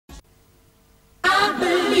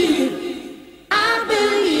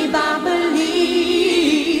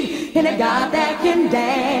God that can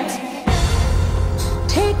dance.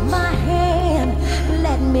 Take my hand,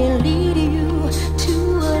 let me lead you to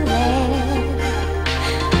a land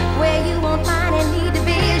where you won't find any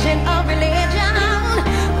division of religion.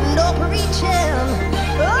 No preaching,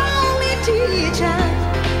 only teaching.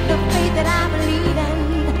 The faith that I believe in,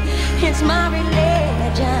 it's my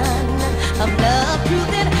religion of love,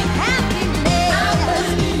 truth, and happiness. I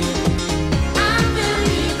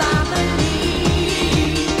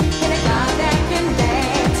believe in a God that can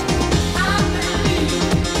dance. I believe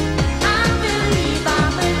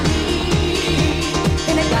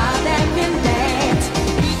in a God that can dance.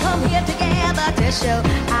 We come here together to show